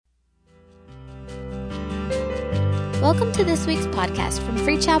Welcome to this week's podcast from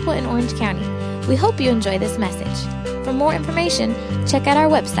Free Chapel in Orange County. We hope you enjoy this message. For more information, check out our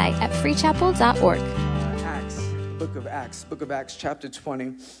website at freechapel.org. Book of Acts, chapter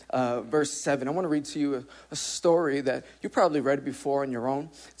 20, verse 7. I want to read to you a story that you probably read before on your own.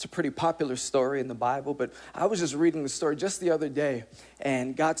 It's a pretty popular story in the Bible, but I was just reading the story just the other day,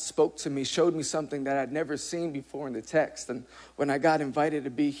 and God spoke to me, showed me something that I'd never seen before in the text. And when I got invited to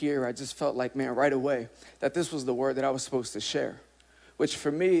be here, I just felt like, man, right away, that this was the word that I was supposed to share, which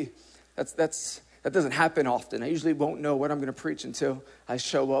for me, that doesn't happen often. I usually won't know what I'm going to preach until I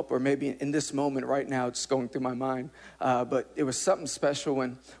show up, or maybe in this moment right now, it's going through my mind. But it was something special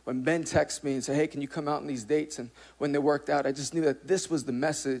when Ben texted me and said, hey, can you come out on these dates? And when they worked out, I just knew that this was the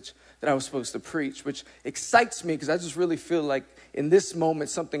message that I was supposed to preach, which excites me because I just really feel like in this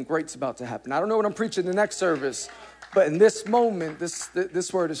moment, something great's about to happen. I don't know what I'm preaching the next service, but in this moment,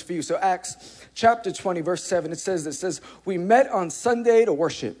 this word is for you. So Acts chapter 20, verse 7, it says, we met on Sunday to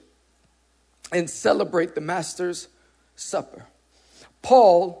worship and celebrate the Master's Supper.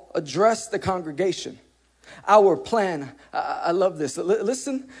 Paul addressed the congregation. Our plan, I love this.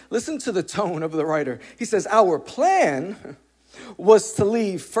 Listen to the tone of the writer. He says, our plan was to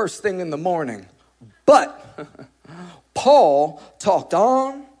leave first thing in the morning. But Paul talked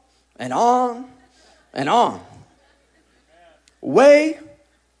on and on and on, way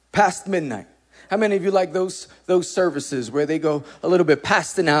past midnight. How many of you like those services where they go a little bit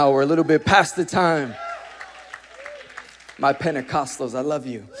past an hour, a little bit past the time? My Pentecostals, I love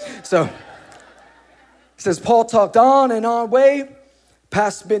you. So, it says, Paul talked on and on, way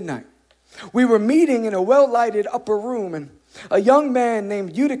past midnight. We were meeting in a well-lighted upper room, and a young man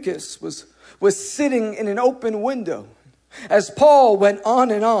named Eutychus was sitting in an open window. As Paul went on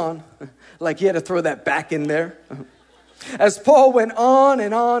and on, like he had to throw that back in there. As Paul went on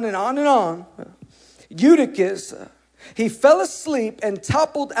and on and on and on, Eutychus, he fell asleep and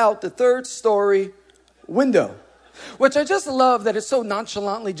toppled out the third-story window, which I just love that it so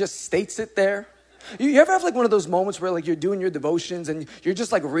nonchalantly just states it there. You ever have like one of those moments where like you're doing your devotions and you're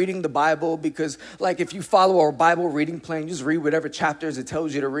just like reading the Bible because like if you follow our Bible reading plan, you just read whatever chapters it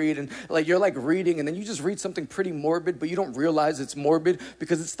tells you to read, and like you're like reading and then you just read something pretty morbid, but you don't realize it's morbid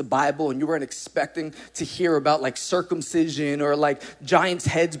because it's the Bible and you weren't expecting to hear about like circumcision or like giants'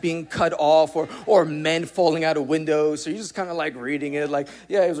 heads being cut off or men falling out of windows. So you're just kind of like reading it like,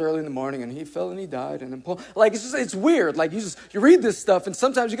 yeah, it was early in the morning and he fell and he died. And then Paul, like it's weird. Like you read this stuff and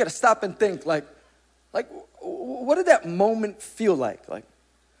sometimes you got to stop and think like, what did that moment feel like?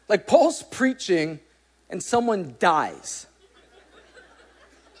 Like Paul's preaching and someone dies.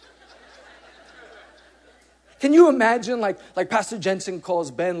 Can you imagine like Pastor Jensen calls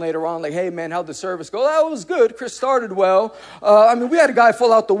Ben later on, like, hey man, how'd the service go? That was good. Chris started well. We had a guy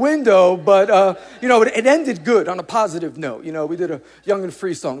fall out the window, but, it ended good on a positive note. We did a Young and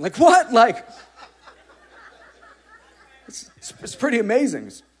Free song. Like what? Like, it's pretty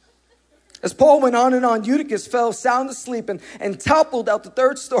amazing. As Paul went on and on, Eutychus fell sound asleep and toppled out the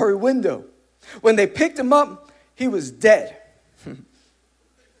third-story window. When they picked him up, he was dead.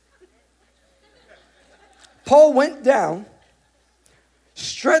 Paul went down,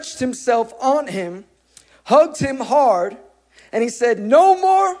 stretched himself on him, hugged him hard, and he said, no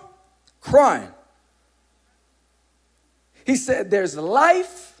more crying. He said, there's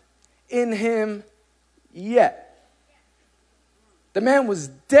life in him yet. The man was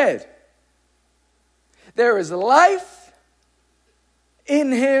dead. There is life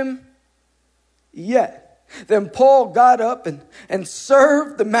in him yet. Then Paul got up and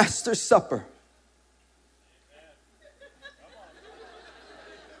served the Master's Supper.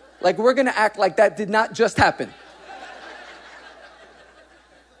 Like we're going to act like that did not just happen.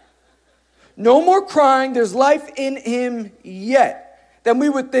 No more crying. There's life in him yet. Then we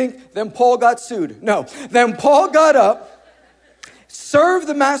would think, then Paul got sued. No. Then Paul got up, served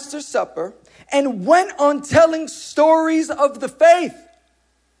the Master's Supper, and went on telling stories of the faith.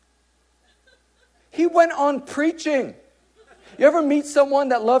 He went on preaching. You ever meet someone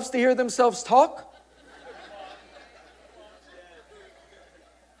that loves to hear themselves talk?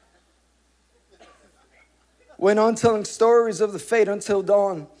 Went on telling stories of the faith until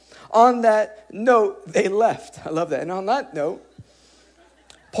dawn. On that note, they left. I love that. And on that note,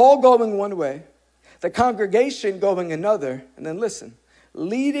 Paul going one way, the congregation going another, and then listen,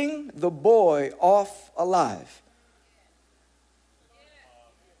 leading the boy off alive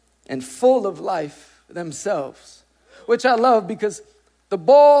and full of life themselves, which I love because the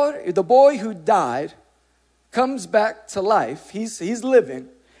boy who died comes back to life. He's living,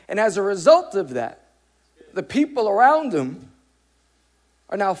 and as a result of that, the people around him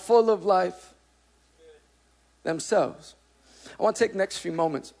are now full of life themselves. I want to take the next few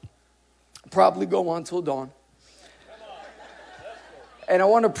moments, probably go on till dawn. And I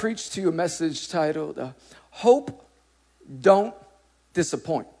want to preach to you a message titled, Hope Don't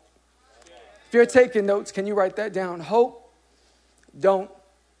Disappoint. If you're taking notes, can you write that down? Hope don't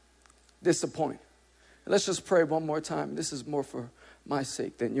disappoint. Let's just pray one more time. This is more for my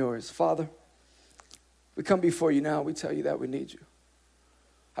sake than yours. Father, we come before you now. We tell you that we need you.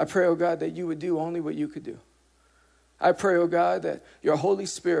 I pray, oh God, that you would do only what you could do. I pray, oh God, that your Holy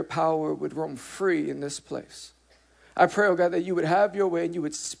Spirit power would roam free in this place. I pray, oh God, that you would have your way and you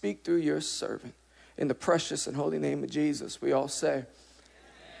would speak through your servant. In the precious and holy name of Jesus, we all say,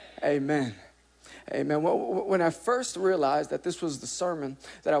 Amen. Amen. When I first realized that this was the sermon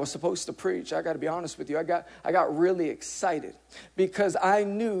that I was supposed to preach, I got to be honest with you, I got really excited because I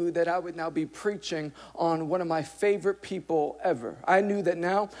knew that I would now be preaching on one of my favorite people ever. I knew that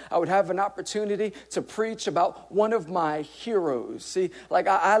now I would have an opportunity to preach about one of my heroes. See, like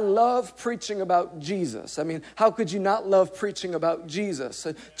I love preaching about Jesus. I mean, how could you not love preaching about Jesus?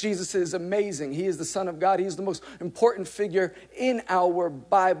 Jesus is amazing. He is the Son of God. He is the most important figure in our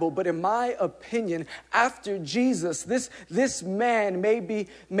Bible. But in my opinion, after Jesus, this man may be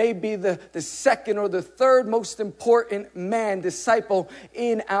the second or the third most important disciple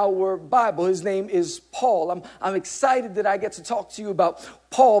in our Bible. His name is Paul. I'm excited that I get to talk to you about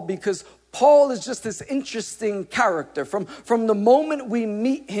Paul because Paul is just this interesting character. From the moment we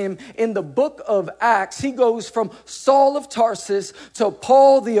meet him in the book of Acts, he goes from Saul of Tarsus to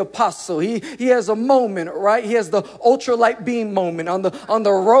Paul the Apostle. He has a moment, right? He has the ultralight beam moment on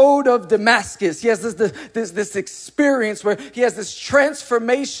the road of Damascus. He has this experience where he has this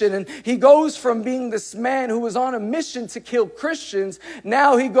transformation, and he goes from being this man who was on a mission to kill Christians.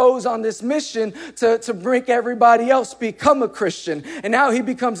 Now he goes on this mission to make everybody else become a Christian. And now he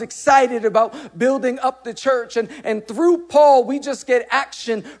becomes excited about building up the church. And through Paul, we just get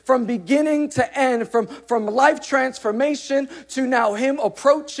action from beginning to end, from life transformation to now him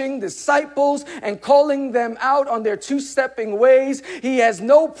approaching disciples and calling them out on their two-stepping ways. He has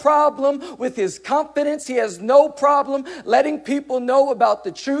no problem with his confidence. He has no problem letting people know about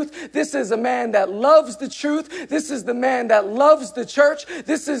the truth. This is a man that loves the truth. This is the man that loves the church.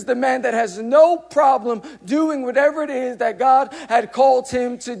 This is the man that has no problem doing whatever it is that God had called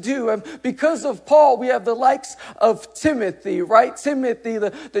him to do. And because of Paul, we have the likes of Timothy, right? Timothy,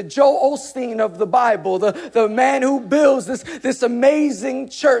 the Joel Osteen of the Bible, the man who builds this amazing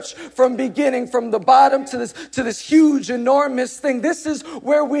church from the bottom to this huge, enormous thing. This is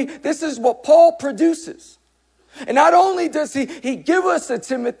what Paul produces. And not only does he give us a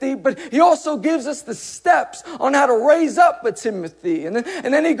Timothy, but he also gives us the steps on how to raise up a Timothy. And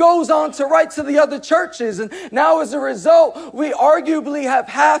then he goes on to write to the other churches. And now as a result, we arguably have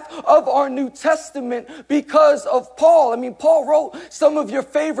half of our New Testament because of Paul. I mean, Paul wrote some of your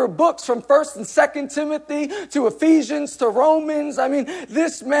favorite books from 1st and 2nd Timothy to Ephesians to Romans. I mean,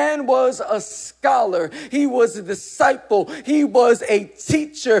 this man was a scholar. He was a disciple. He was a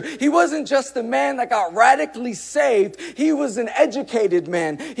teacher. He wasn't just a man that got radically saved. He was an educated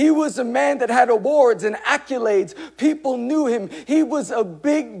man. He was a man that had awards and accolades. People knew him. He was a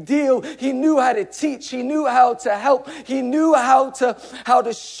big deal. He knew how to teach. He knew how to help. He knew how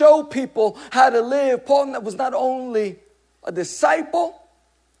to show people how to live. Paul was not only a disciple,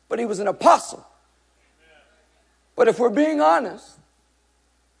 but he was an apostle. But if we're being honest,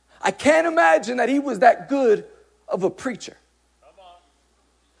 I can't imagine that he was that good of a preacher.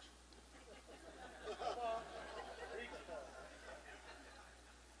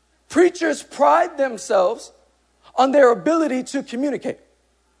 Preachers pride themselves on their ability to communicate.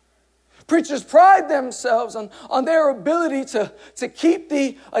 Preachers pride themselves on their ability to keep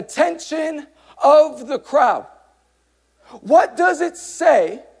the attention of the crowd. What does it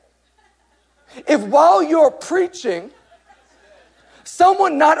say if while you're preaching,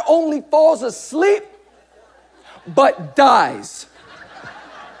 someone not only falls asleep, but dies?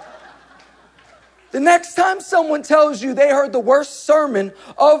 The next time someone tells you they heard the worst sermon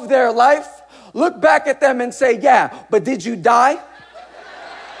of their life, look back at them and say, yeah, but did you die?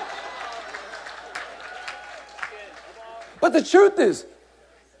 But the truth is,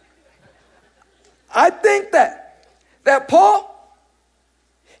 I think that Paul,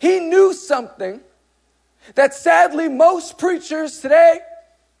 he knew something that sadly most preachers today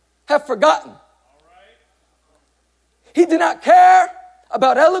have forgotten. He did not care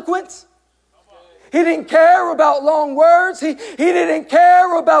about eloquence. He didn't care about long words. He didn't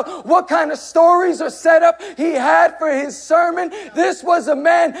care about what kind of stories or setup he had for his sermon. This was a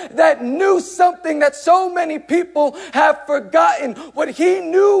man that knew something that so many people have forgotten. What he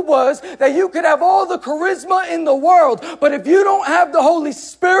knew was that you could have all the charisma in the world, but if you don't have the Holy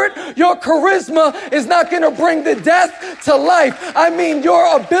Spirit, your charisma is not going to bring the death to life. I mean,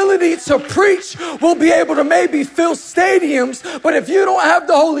 your ability to preach will be able to maybe fill stadiums, but if you don't have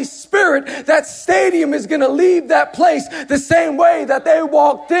the Holy Spirit, that stadium is going to leave that place the same way that they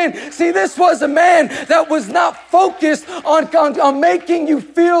walked in. See, this was a man that was not focused on making you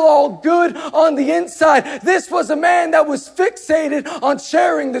feel all good on the inside. This was a man that was fixated on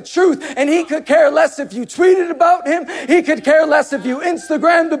sharing the truth, and he could care less if you tweeted about him. He could care less if you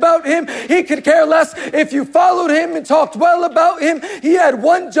Instagrammed about him. He could care less if you followed him and talked well about him. He had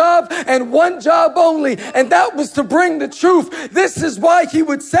one job and one job only, and that was to bring the truth. This is why he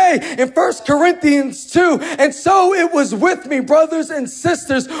would say in 1 Corinthians 2, and so it was with me, brothers and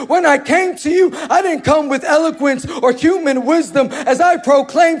sisters, when I came to you, I didn't come with eloquence or human wisdom as I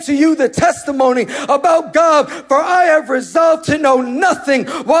proclaim to you the testimony about God, for I have resolved to know nothing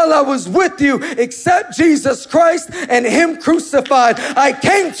while I was with you except Jesus Christ and him crucified. I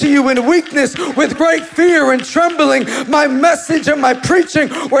came to you in weakness with great fear and trembling. My message and my preaching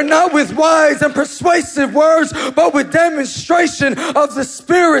were not with wise and persuasive words, but with demonstration of the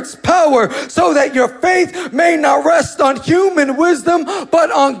Spirit's power, so that your faith may not rest on human wisdom,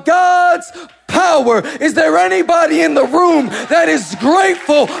 but on God's power. Is there anybody in the room that is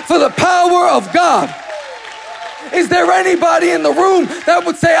grateful for the power of God? Is there anybody in the room that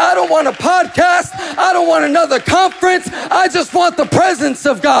would say, I don't want a podcast, I don't want another conference, I just want the presence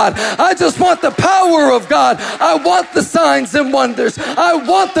of God, I just want the power of God, I want the signs and wonders, I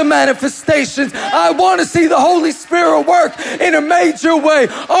want the manifestations, I want to see the Holy Spirit work in a major way.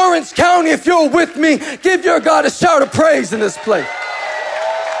 Orange County, if you're with me, give your God a shout of praise in this place.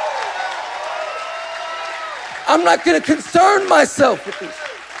 I'm not going to concern myself with this.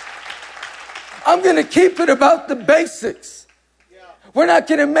 I'm going to keep it about the basics. We're not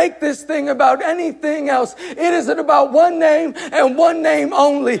going to make this thing about anything else. It isn't about one name and one name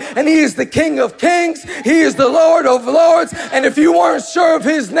only. And he is the King of Kings. He is the Lord of Lords. And if you weren't sure of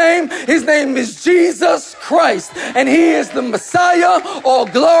his name is Jesus Christ. And he is the Messiah. All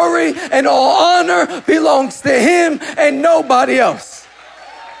glory and all honor belongs to him and nobody else.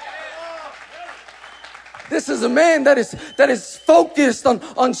 This is a man that is focused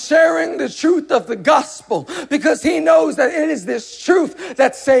on sharing the truth of the gospel, because he knows that it is this truth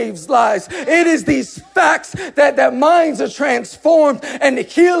that saves lives. It is these facts that minds are transformed and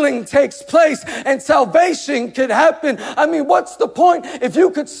healing takes place and salvation could happen. I mean, what's the point if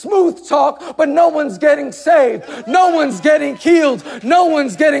you could smooth talk, but no one's getting saved, no one's getting healed, no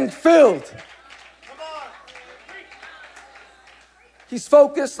one's getting filled? He's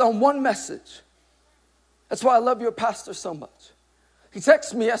focused on one message. That's why I love your pastor so much. He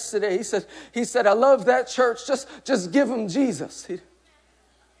texted me yesterday. He said, I love that church. Just give them Jesus.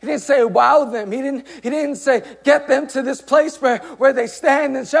 He didn't say wow them. He didn't say get them to this place where they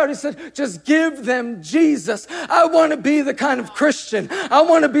stand and shout. He said, just give them Jesus. I want to be the kind of Christian. I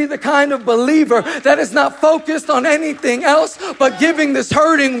want to be the kind of believer that is not focused on anything else, but giving this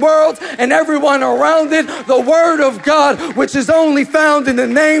hurting world and everyone around it the word of God, which is only found in the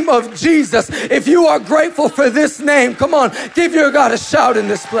name of Jesus. If you are grateful for this name, come on, give your God a shout in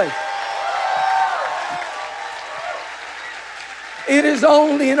this place. It is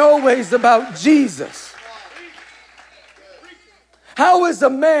only and always about Jesus. How is a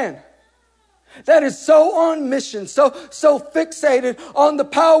man that is so on mission, so fixated on the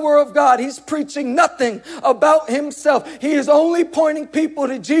power of God, he's preaching nothing about himself, he is only pointing people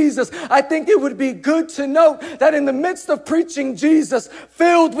to Jesus? I think it would be good to note that in the midst of preaching Jesus,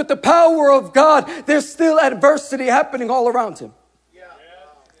 filled with the power of God, there's still adversity happening all around him.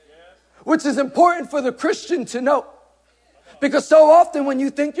 Which is important for the Christian to know. Because so often when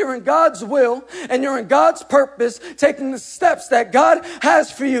you think you're in God's will and you're in God's purpose, taking the steps that God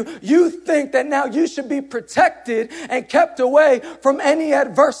has for you, you think that now you should be protected and kept away from any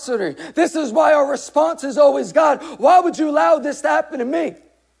adversity. This is why our response is always, God, why would you allow this to happen to me?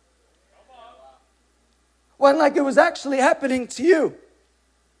 When like it was actually happening to you.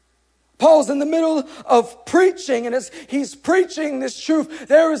 Paul's in the middle of preaching, and as he's preaching this truth,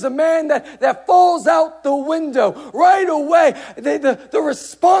 there is a man that falls out the window right away. The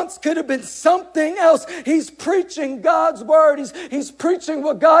response could have been something else. He's preaching God's word. He's preaching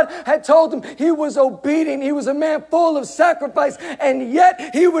what God had told him. He was obedient. He was a man full of sacrifice, and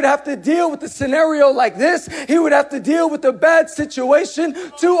yet he would have to deal with a scenario like this. He would have to deal with a bad situation.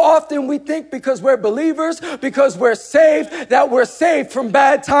 Too often we think because we're believers, because we're saved, that we're saved from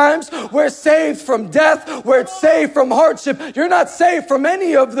bad times. We're saved from death. We're saved from hardship. You're not saved from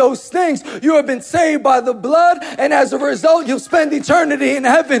any of those things. You have been saved by the blood, and as a result, you'll spend eternity in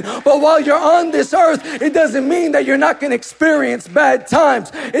heaven. But while you're on this earth, it doesn't mean that you're not going to experience bad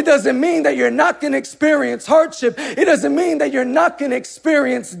times. It doesn't mean that you're not going to experience hardship. It doesn't mean that you're not going to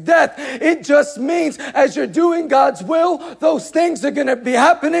experience death. It just means as you're doing God's will, those things are going to be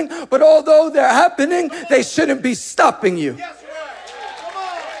happening. But although they're happening, they shouldn't be stopping you.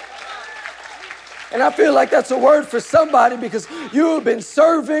 And I feel like that's a word for somebody, because you have been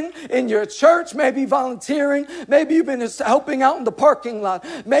serving in your church, maybe volunteering, maybe you've been helping out in the parking lot,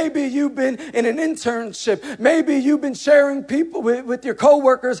 maybe you've been in an internship, maybe you've been sharing people with your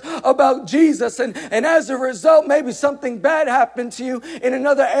coworkers about Jesus, and as a result, maybe something bad happened to you in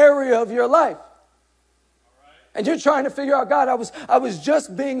another area of your life. And you're trying to figure out, God, I was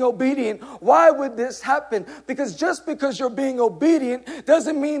just being obedient. Why would this happen? Because just because you're being obedient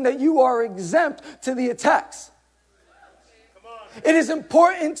doesn't mean that you are exempt to the attacks. It is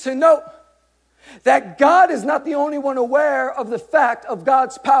important to note that God is not the only one aware of the fact of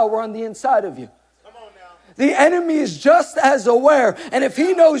God's power on the inside of you. The enemy is just as aware. And if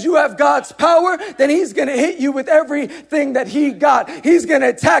he knows you have God's power, then he's going to hit you with everything that he got. He's going to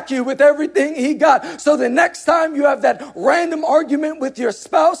attack you with everything he got. So the next time you have that random argument with your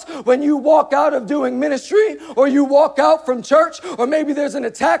spouse, when you walk out of doing ministry, or you walk out from church, or maybe there's an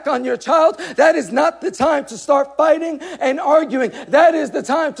attack on your child, that is not the time to start fighting and arguing. That is the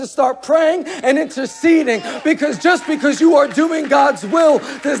time to start praying and interceding. Because just because you are doing God's will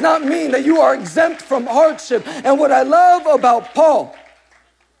does not mean that you are exempt from hardship. And what I love about Paul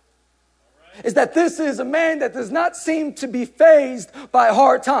is that this is a man that does not seem to be fazed by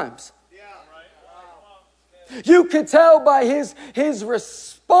hard times. You could tell by his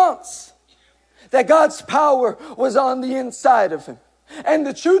response that God's power was on the inside of him. And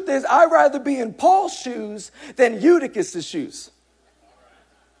the truth is, I'd rather be in Paul's shoes than Eutychus' shoes.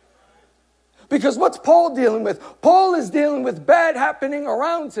 Because what's Paul dealing with? Paul is dealing with bad happening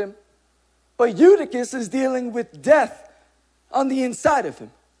around him. But Eutychus is dealing with death on the inside of him.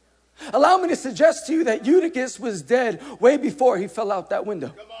 Allow me to suggest to you that Eutychus was dead way before he fell out that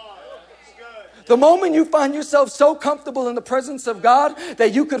window. The moment you find yourself so comfortable in the presence of God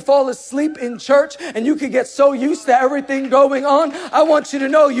that you could fall asleep in church and you could get so used to everything going on, I want you to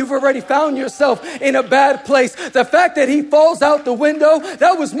know you've already found yourself in a bad place. The fact that he falls out the window,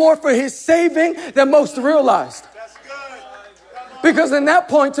 that was more for his saving than most realized. Because in that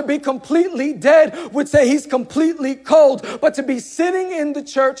point, to be completely dead would say he's completely cold. But to be sitting in the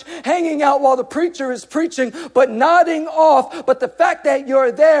church, hanging out while the preacher is preaching, but nodding off. But the fact that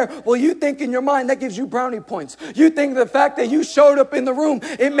you're there, well, you think in your mind that gives you brownie points. You think the fact that you showed up in the room,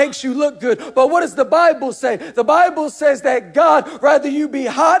 it makes you look good. But what does the Bible say? The Bible says that God, rather you be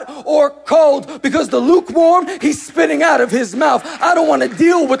hot or cold, because the lukewarm, he's spitting out of his mouth. I don't want to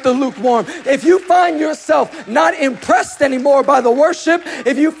deal with the lukewarm. If you find yourself not impressed anymore by the worship,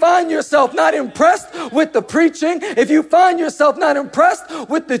 if you find yourself not impressed with the preaching, if you find yourself not impressed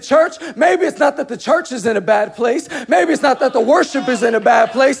with the church, maybe it's not that the church is in a bad place. Maybe it's not that the worship is in a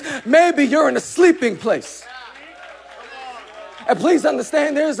bad place. Maybe you're in a sleeping place. And please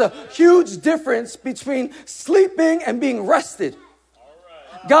understand, there's a huge difference between sleeping and being rested.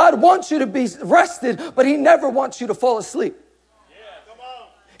 God wants you to be rested, but he never wants you to fall asleep.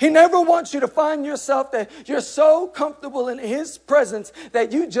 He never wants you to find yourself that you're so comfortable in his presence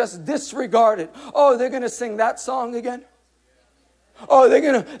that you just disregard it. Oh, they're going to sing that song again. Oh, they're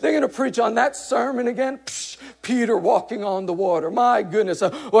going to preach on that sermon again. Psh, Peter walking on the water. My goodness.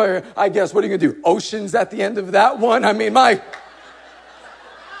 Or I guess, what are you going to do? Oceans at the end of that one? I mean,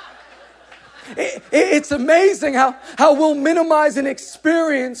 it's amazing how we'll minimize an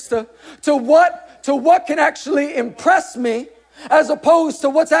experience to what can actually impress me, as opposed to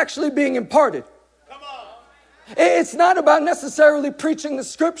what's actually being imparted. It's not about necessarily preaching the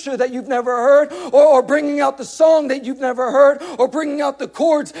scripture that you've never heard, or bringing out the song that you've never heard, or bringing out the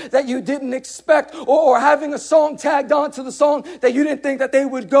chords that you didn't expect, or having a song tagged onto the song that you didn't think that they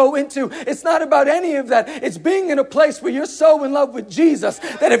would go into. It's not about any of that. It's being in a place where you're so in love with Jesus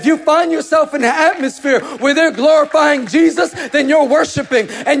that if you find yourself in an atmosphere where they're glorifying Jesus, then you're worshiping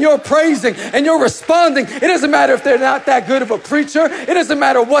and you're praising and you're responding. It doesn't matter if they're not that good of a preacher. It doesn't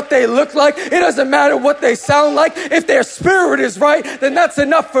matter what they look like. It doesn't matter what they sound like. If their spirit is right, then that's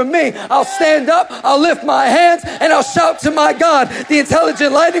enough for me. I'll stand up, I'll lift my hands, and I'll shout to my God. The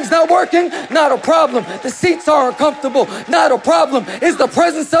intelligent lighting's not working? Not a problem. The seats aren't comfortable? Not a problem. Is the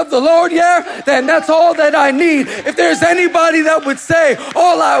presence of the Lord here? Then that's all that I need. If there's anybody that would say,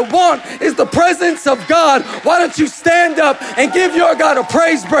 all I want is the presence of God, why don't you stand up and give your God a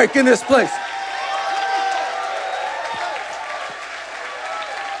praise break in this place?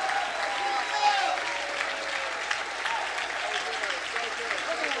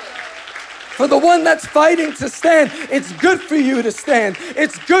 For the one that's fighting to stand, it's good for you to stand.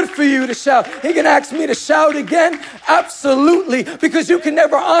 It's good for you to shout. He can ask me to shout again? Absolutely, because you can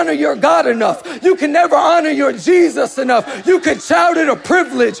never honor your God enough. You can never honor your Jesus enough. You can shout it a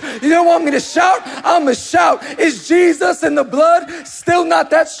privilege. You don't want me to shout? I'm going to shout. Is Jesus and the blood still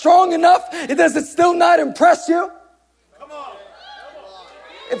not that strong enough? Does it still not impress you? Come on.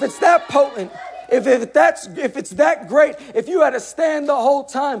 If it's that potent, if it's that great, if you had to stand the whole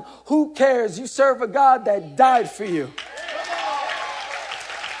time, who cares? You serve a God that died for you.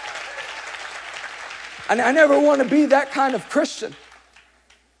 And I never want to be that kind of Christian.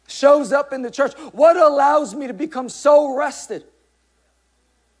 Shows up in the church. What allows me to become so rested?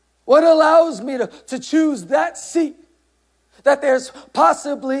 What allows me to choose that seat? That there's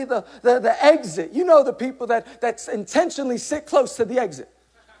possibly the exit. You know the people that intentionally sit close to the exit.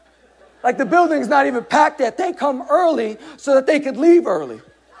 Like the building's not even packed yet. They come early so that they could leave early.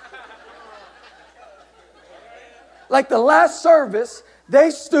 Like the last service,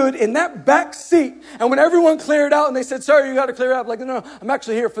 they stood in that back seat. And when everyone cleared out and they said, sir, you got to clear out. I'm like, no, I'm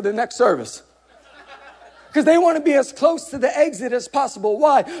actually here for the next service. Because they want to be as close to the exit as possible.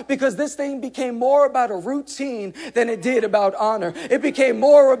 Why? Because this thing became more about a routine than it did about honor. It became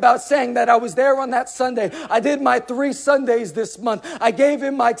more about saying that I was there on that Sunday. I did my 3 Sundays this month. I gave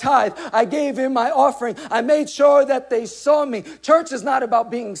him my tithe. I gave him my offering. I made sure that they saw me. Church is not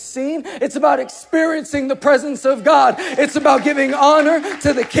about being seen. It's about experiencing the presence of God. It's about giving honor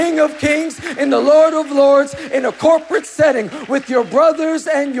to the King of Kings and the Lord of Lords in a corporate setting with your brothers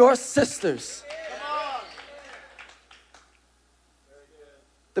and your sisters.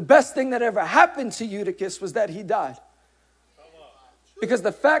 The best thing that ever happened to Eutychus was that he died. Because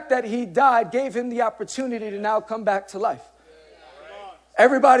the fact that he died gave him the opportunity to now come back to life.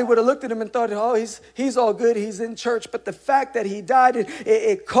 Everybody would have looked at him and thought, oh, he's all good, he's in church. But the fact that he died,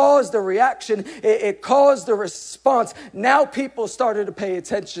 it caused a reaction. It caused a response. Now people started to pay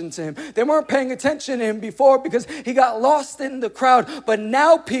attention to him. They weren't paying attention to him before because he got lost in the crowd. But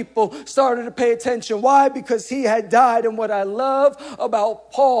now people started to pay attention. Why? Because he had died. And what I love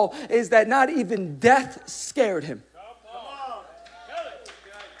about Paul is that not even death scared him.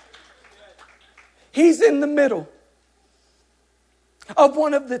 He's in the middle of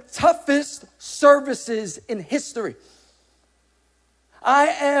one of the toughest services in history. I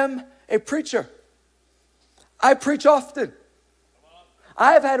am a preacher. I preach often.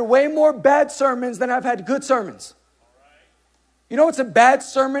 I've had way more bad sermons than I've had good sermons. You know what's a bad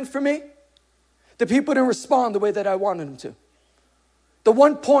sermon for me? The people didn't respond the way that I wanted them to. The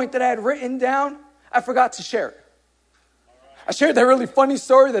one point that I had written down, I forgot to share it. I shared that really funny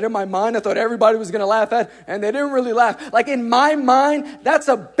story that in my mind I thought everybody was going to laugh at, and they didn't really laugh. Like in my mind, that's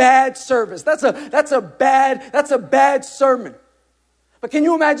a bad service. That's a bad sermon. But can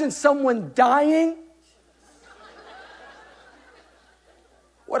you imagine someone dying?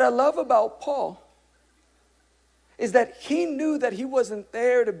 What I love about Paul is that he knew that he wasn't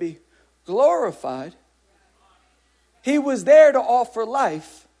there to be glorified. He was there to offer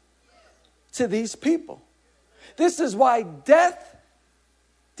life to these people. This is why death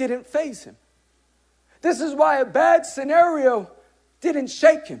didn't faze him. This is why a bad scenario didn't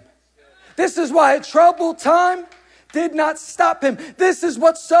shake him. This is why a troubled time did not stop him. This is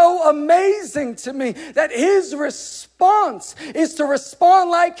what's so amazing to me, that his response is to respond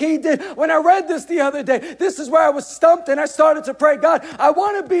like he did. When I read this the other day, this is where I was stumped and I started to pray, God, I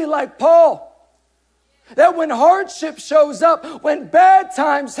want to be like Paul. That when hardship shows up, when bad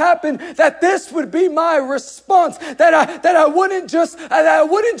times happen, that this would be my response. That I wouldn't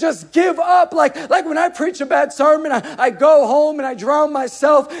just give up. Like when I preach a bad sermon, I go home and I drown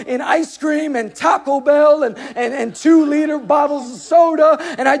myself in ice cream and Taco Bell and 2-liter bottles of soda,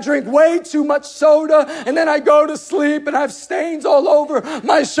 and I drink way too much soda, and then I go to sleep and I have stains all over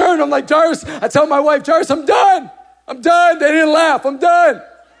my shirt. I'm like, Durso, I tell my wife, Durso, I'm done. They didn't laugh. I'm done.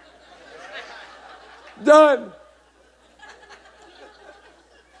 Done.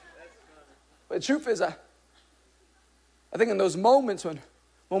 But the truth is, I think in those moments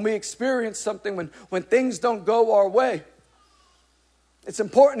when we experience something, when things don't go our way, it's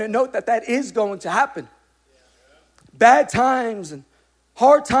important to note that is going to happen. Bad times and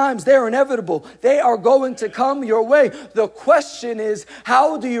hard times, they're inevitable. They are going to come your way. The question is,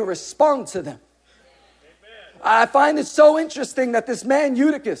 how do you respond to them? I find it so interesting that this man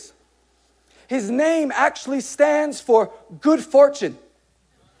Eutychus, his name actually stands for good fortune.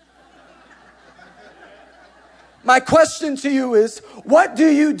 My question to you is, what do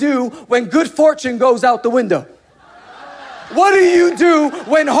you do when good fortune goes out the window? What do you do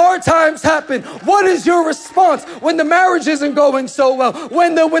when hard times happen? What is your response when the marriage isn't going so well?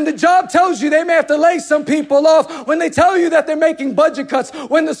 When the job tells you they may have to lay some people off? When they tell you that they're making budget cuts?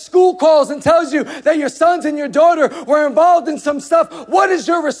 When the school calls and tells you that your sons and your daughter were involved in some stuff? What is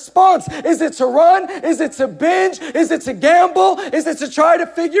your response? Is it to run? Is it to binge? Is it to gamble? Is it to try to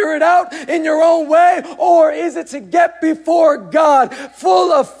figure it out in your own way? Or is it to get before God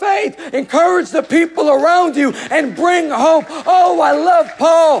full of faith, encourage the people around you, and bring hope? Oh, I love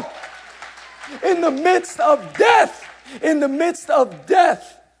Paul. In the midst of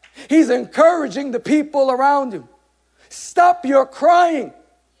death, he's encouraging the people around him. Stop your crying.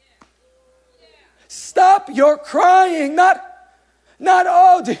 Stop your crying. Not,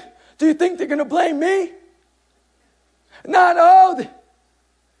 oh, do you think they're going to blame me? Not, oh,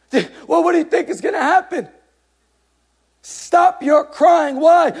 well, what do you think is going to happen? Stop your crying.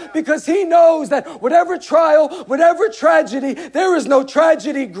 Why? Because he knows that whatever trial, whatever tragedy, there is no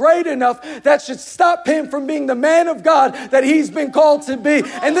tragedy great enough that should stop him from being the man of God that he's been called to be.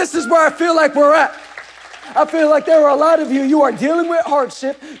 And this is where I feel like we're at. I feel like there are a lot of you are dealing with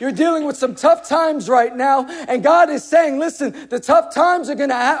hardship. You're dealing with some tough times right now. And God is saying, listen, the tough times are going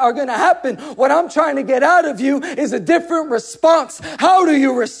to happen. What I'm trying to get out of you is a different response. How do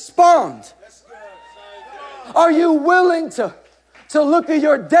you respond? Are you willing to look at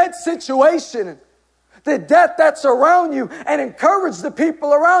your dead situation, the death that's around you, and encourage the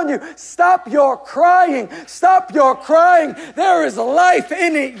people around you? Stop your crying. Stop your crying. There is life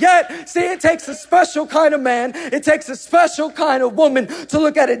in it yet. See, it takes a special kind of man. It takes a special kind of woman to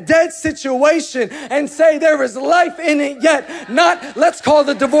look at a dead situation and say there is life in it yet. Not, let's call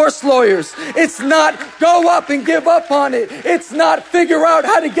the divorce lawyers. It's not go up and give up on it. It's not figure out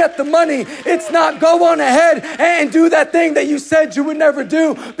how to get the money. It's not go on ahead and do that thing that you said you would never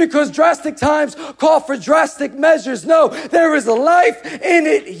do because drastic times call for drastic measures. No, there is a life in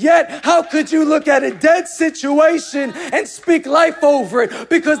it yet. How could you look at a dead situation and speak life over it?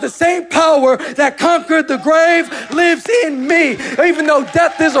 Because the same power that conquered the grave lives in me. Even though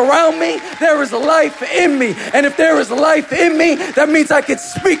death is around me, there is a life in me. And if there is a life in me, that means I could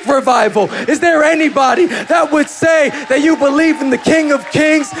speak revival. Is there anybody that would say that you believe in the King of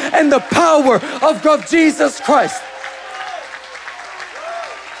Kings and the power of Jesus Christ?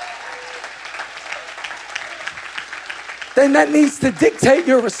 Then that needs to dictate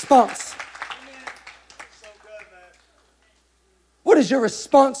your response. What does your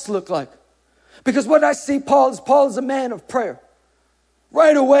response look like? Because what I see Paul is a man of prayer.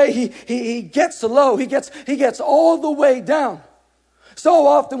 Right away, he gets low. He gets all the way down. So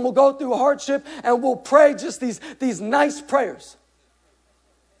often we'll go through hardship and we'll pray just these nice prayers.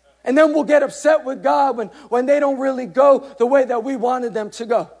 And then we'll get upset with God when they don't really go the way that we wanted them to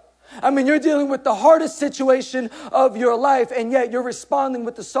go. I mean, you're dealing with the hardest situation of your life, and yet you're responding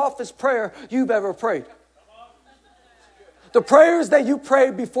with the softest prayer you've ever prayed. The prayers that you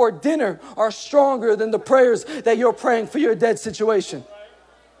prayed before dinner are stronger than the prayers that you're praying for your dead situation.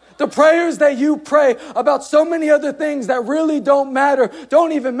 The prayers that you pray about so many other things that really don't matter,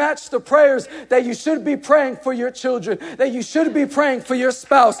 don't even match the prayers that you should be praying for your children, that you should be praying for your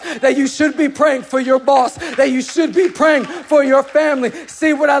spouse, that you should be praying for your boss, that you should be praying for your family.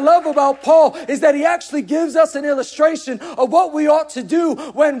 See, what I love about Paul is that he actually gives us an illustration of what we ought to do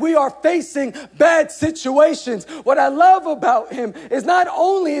when we are facing bad situations. What I love about him is not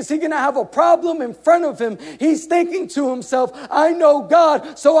only is he going to have a problem in front of him, he's thinking to himself, I know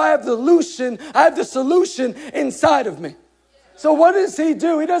God, so I have the solution inside of me. So what does he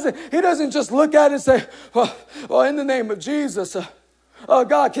do? He doesn't just look at it and say, well, in the name of Jesus,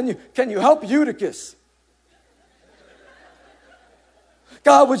 God, can you help Eutychus?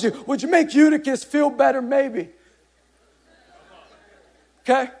 God, would you make Eutychus feel better? Maybe.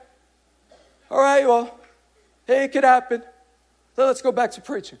 Okay? All right, well, hey, it could happen. So let's go back to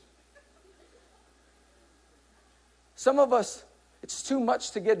preaching. Some of us, it's too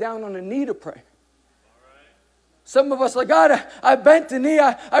much to get down on a knee to pray. Some of us like, God, I bent the knee.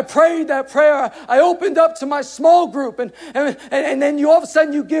 I prayed that prayer. I opened up to my small group. And then you all of a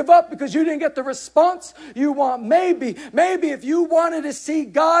sudden you give up because you didn't get the response you want. Maybe if you wanted to see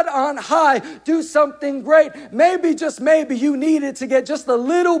God on high, do something great. Maybe, just maybe, you needed to get just a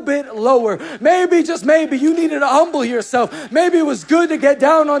little bit lower. Maybe, just maybe, you needed to humble yourself. Maybe it was good to get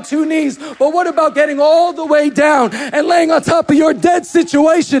down on two knees. But what about getting all the way down and laying on top of your dead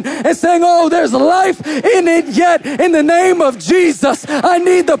situation and saying, oh, there's life in it yet. In the name of Jesus, I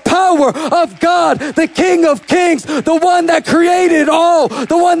need the power of God, the King of Kings, the one that created all,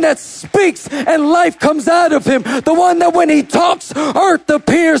 the one that speaks and life comes out of him, the one that when he talks, earth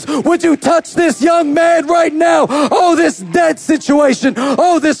appears. Would you touch this young man right now? Oh, this dead situation.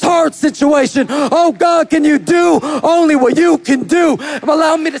 Oh, this hard situation. Oh, God, can you do only what you can do?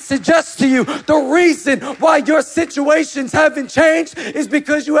 Allow me to suggest to you the reason why your situations haven't changed is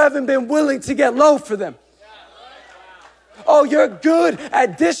because you haven't been willing to get low for them. Oh, you're good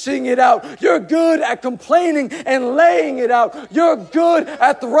at dishing it out. You're good at complaining and laying it out. You're good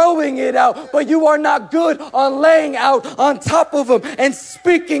at throwing it out, but you are not good on laying out on top of them and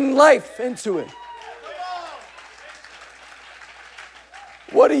speaking life into it.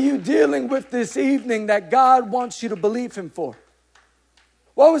 What are you dealing with this evening that God wants you to believe him for?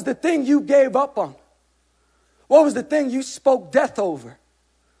 What was the thing you gave up on? What was the thing you spoke death over?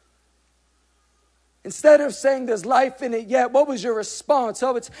 Instead of saying there's life in it yet, what was your response?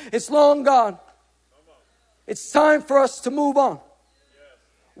 Oh, it's long gone. It's time for us to move on.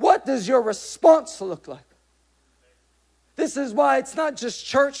 What does your response look like? This is why it's not just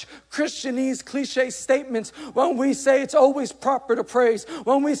church Christianese cliche statements when we say it's always proper to praise.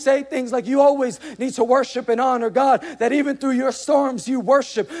 When we say things like you always need to worship and honor God, that even through your storms you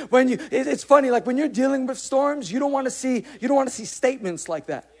worship. It's funny, like when you're dealing with storms, you don't want to see statements like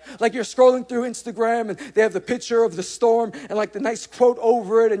that. Like you're scrolling through Instagram and they have the picture of the storm and like the nice quote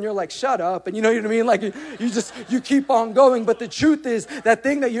over it and you're like, shut up. And you know what I mean? Like you keep on going. But the truth is that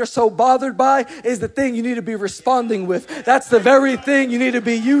thing that you're so bothered by is the thing you need to be responding with. That's the very thing you need to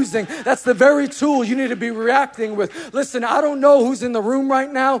be using. That's the very tool you need to be reacting with. Listen, I don't know who's in the room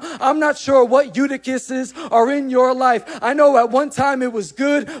right now. I'm not sure what Eutychuses are in your life. I know at one time it was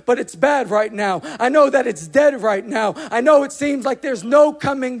good, but it's bad right now. I know that it's dead right now. I know it seems like there's no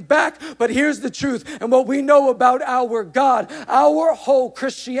coming back, but here's the truth. And what we know about our God, our whole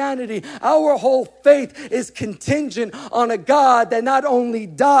Christianity, our whole faith is contingent on a God that not only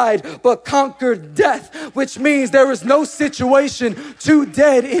died, but conquered death, which means there is no situation too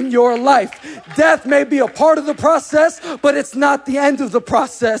dead in your life. Death may be a part of the process, but it's not the end of the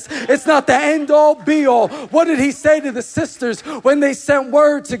process. It's not the end all be all. What did he say to the sisters when they sent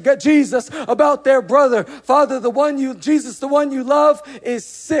word to Jesus about their brother? Father, Jesus, the one you love is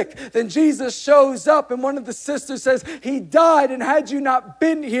sick. Then Jesus shows up and one of the sisters says, he died, and had you not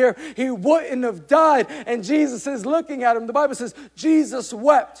been here, he wouldn't have died. And Jesus is looking at him. The Bible says Jesus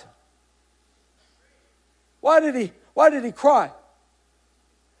wept. Why did he cry?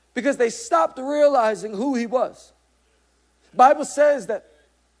 Because they stopped realizing who he was. The Bible says that,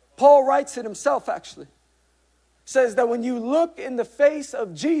 Paul writes it himself actually, says that when you look in the face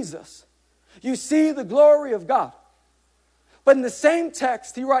of Jesus, you see the glory of God. But in the same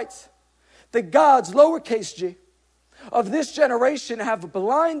text, he writes, the gods, lowercase g, of this generation have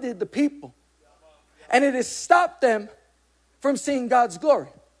blinded the people, and it has stopped them from seeing God's glory.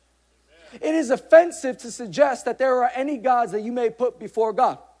 It is offensive to suggest that there are any gods that you may put before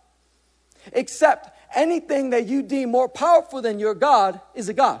God, except anything that you deem more powerful than your God is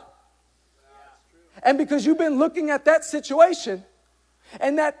a God. And because you've been looking at that situation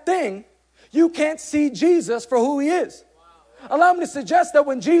and that thing, you can't see Jesus for who he is. Allow me to suggest that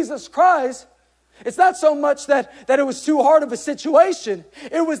when Jesus cries, it's not so much that it was too hard of a situation.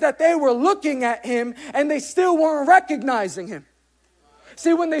 It was that they were looking at him and they still weren't recognizing him.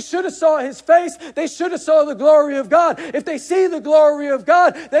 See, when they should have saw his face, they should have saw the glory of God. If they see the glory of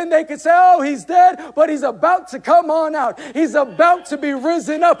God, then they could say, oh, he's dead, but he's about to come on out. He's about to be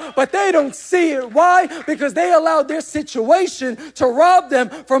risen up. But they don't see it. Why? Because they allowed their situation to rob them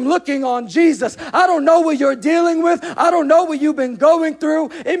from looking on Jesus. I don't know what you're dealing with. I don't know what you've been going through.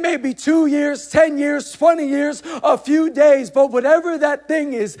 It may be 2 years, 10 years, 20 years, a few days, but whatever that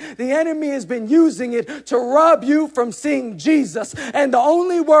thing is, the enemy has been using it to rob you from seeing Jesus. And the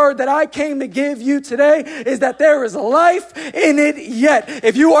only word that I came to give you today is that there is life in it yet.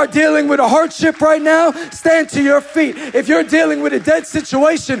 If you are dealing with a hardship right now, stand to your feet. If you're dealing with a dead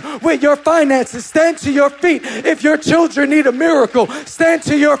situation with your finances, stand to your feet. If your children need a miracle, stand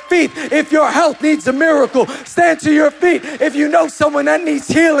to your feet. If your health needs a miracle, stand to your feet. If you know someone that needs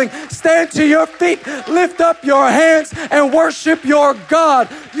healing, stand to your feet. Lift up your hands and worship your God.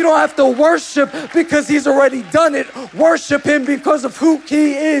 You don't have to worship because he's already done it. Worship him because of who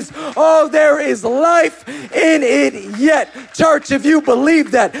he is. Oh, there is life in it yet. Church, if you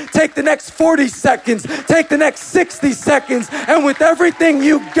believe that, take the next 40 seconds, take the next 60 seconds, and with everything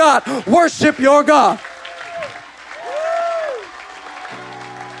you got, worship your God.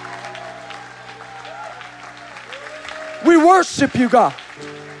 We worship you, God.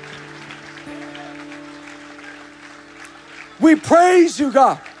 We praise you,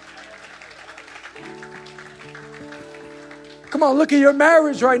 God. Come on, look at your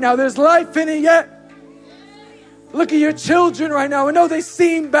marriage right now. There's life in it yet. Look at your children right now. I know they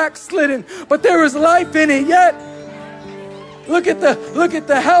seem backslidden, but there is life in it yet. Look at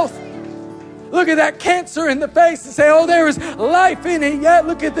the health. Look at that cancer in the face and say, oh, there is life in it yet.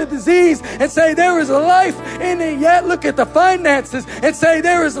 Look at the disease and say, there is life in it yet. Look at the finances and say,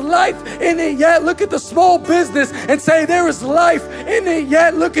 there is life in it yet. Look at the small business and say, there is life in it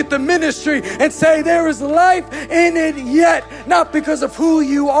yet. Look at the ministry and say, there is life in it yet. Not because of who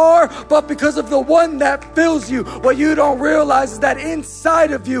you are, but because of the one that fills you. What you don't realize is that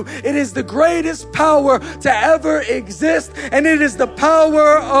inside of you, it is the greatest power to ever exist, and it is the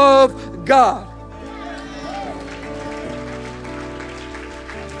power of God.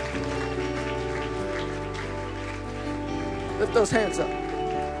 Lift those hands up.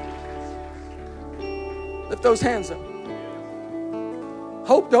 Lift those hands up.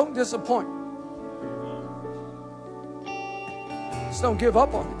 Hope don't disappoint. Just don't give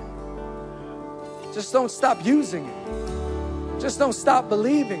up on it. Just don't stop using it. Just don't stop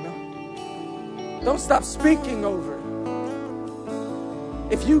believing. Don't stop speaking over it.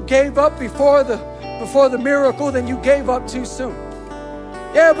 If you gave up before the miracle, then you gave up too soon.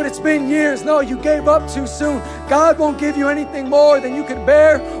 Yeah, but it's been years. No, you gave up too soon. God won't give you anything more than you can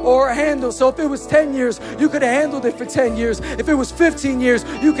bear or handle. So if it was 10 years, you could have handled it for 10 years. If it was 15 years,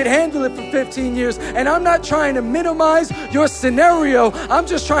 you could handle it for 15 years. And I'm not trying to minimize your scenario. I'm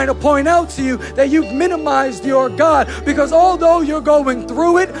just trying to point out to you that you've minimized your God. Because although you're going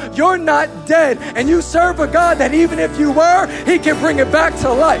through it, you're not dead. And you serve a God that even if you were, he can bring it back to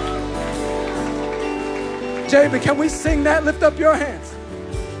life. Jay, but can we sing that? Lift up your hands.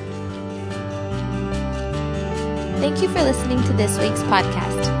 Thank you for listening to this week's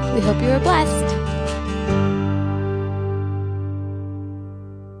podcast. We hope you were blessed.